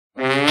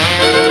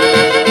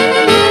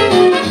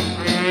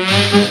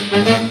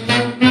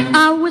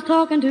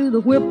talking to the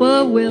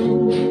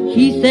whippoorwill.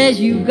 He says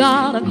you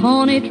got a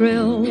corny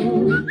trill.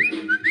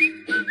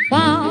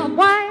 Bob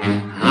White,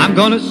 I'm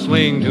gonna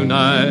swing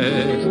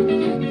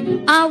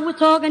tonight. I was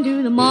talking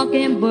to the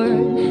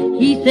mockingbird.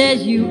 He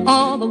says you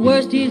are the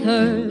worst he's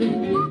heard.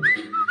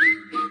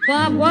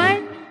 Bob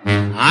White,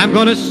 I'm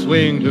gonna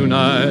swing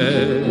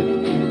tonight.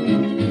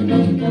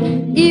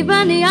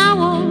 Even the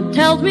owl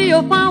tells me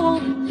you're foul,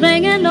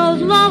 singing those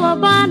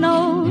lullaby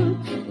notes.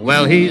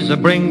 Well, he's a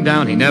bring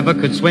down, he never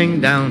could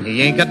swing down.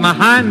 He ain't got my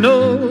high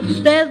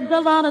notes. There's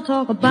a lot of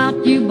talk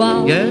about you,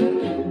 Bob. Yeah?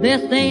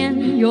 They're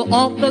saying you're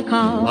off the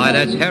car. Why,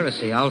 that's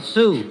heresy. I'll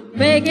sue.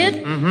 Fake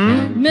it,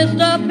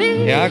 Mr.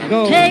 B. Here I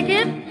go. Take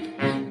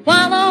it,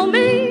 follow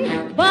me,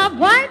 Bob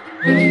White.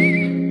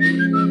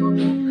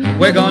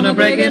 We're gonna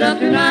break it up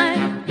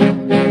tonight.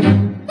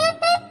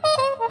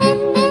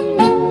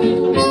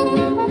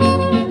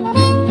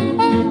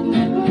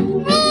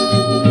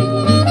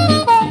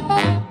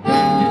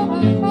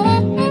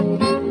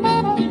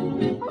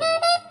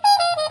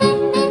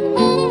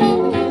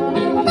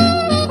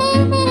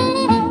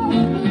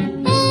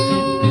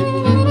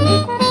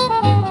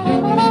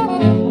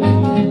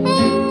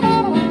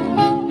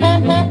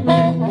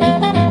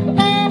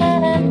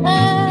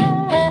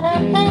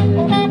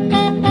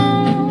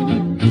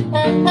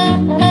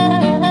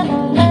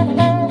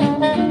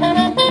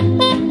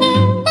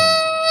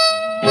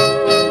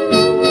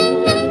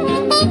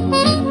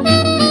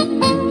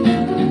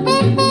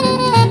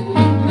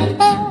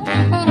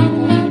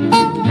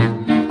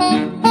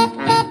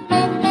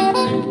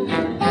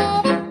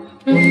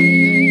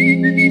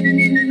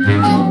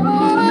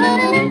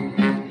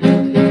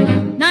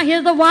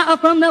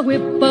 From the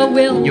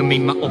whippoorwill. You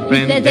mean my old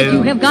friend He says that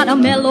you have got a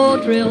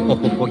mellow trill.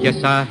 Oh,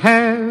 yes, I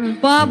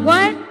have. Bob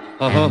White,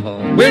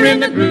 We're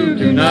in the groove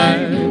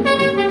tonight.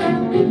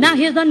 now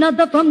here's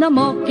another from the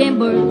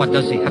mockingbird. What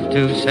does he have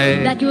to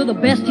say? That you're the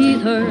best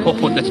he's heard.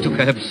 Oh, that's too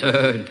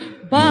absurd.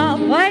 Bob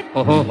White,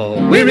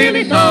 We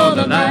really saw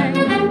the light.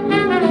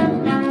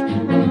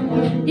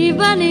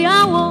 even the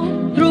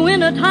owl threw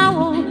in a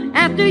towel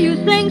after you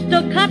sing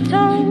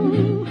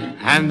staccato.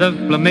 And the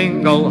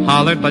flamingo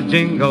hollered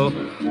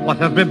bajingo. What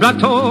a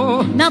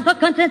vibrato. Now the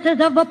consensus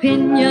of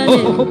opinion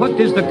is What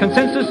is the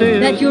consensus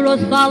is? that you're a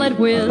solid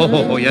whiz.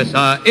 Yes,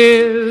 I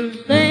is.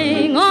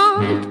 Sing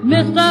on,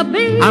 Mr.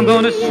 B. I'm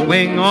gonna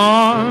swing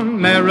on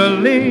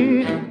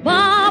merrily.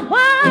 Bob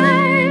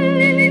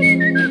White.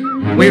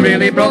 We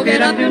really broke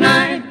it up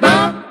tonight.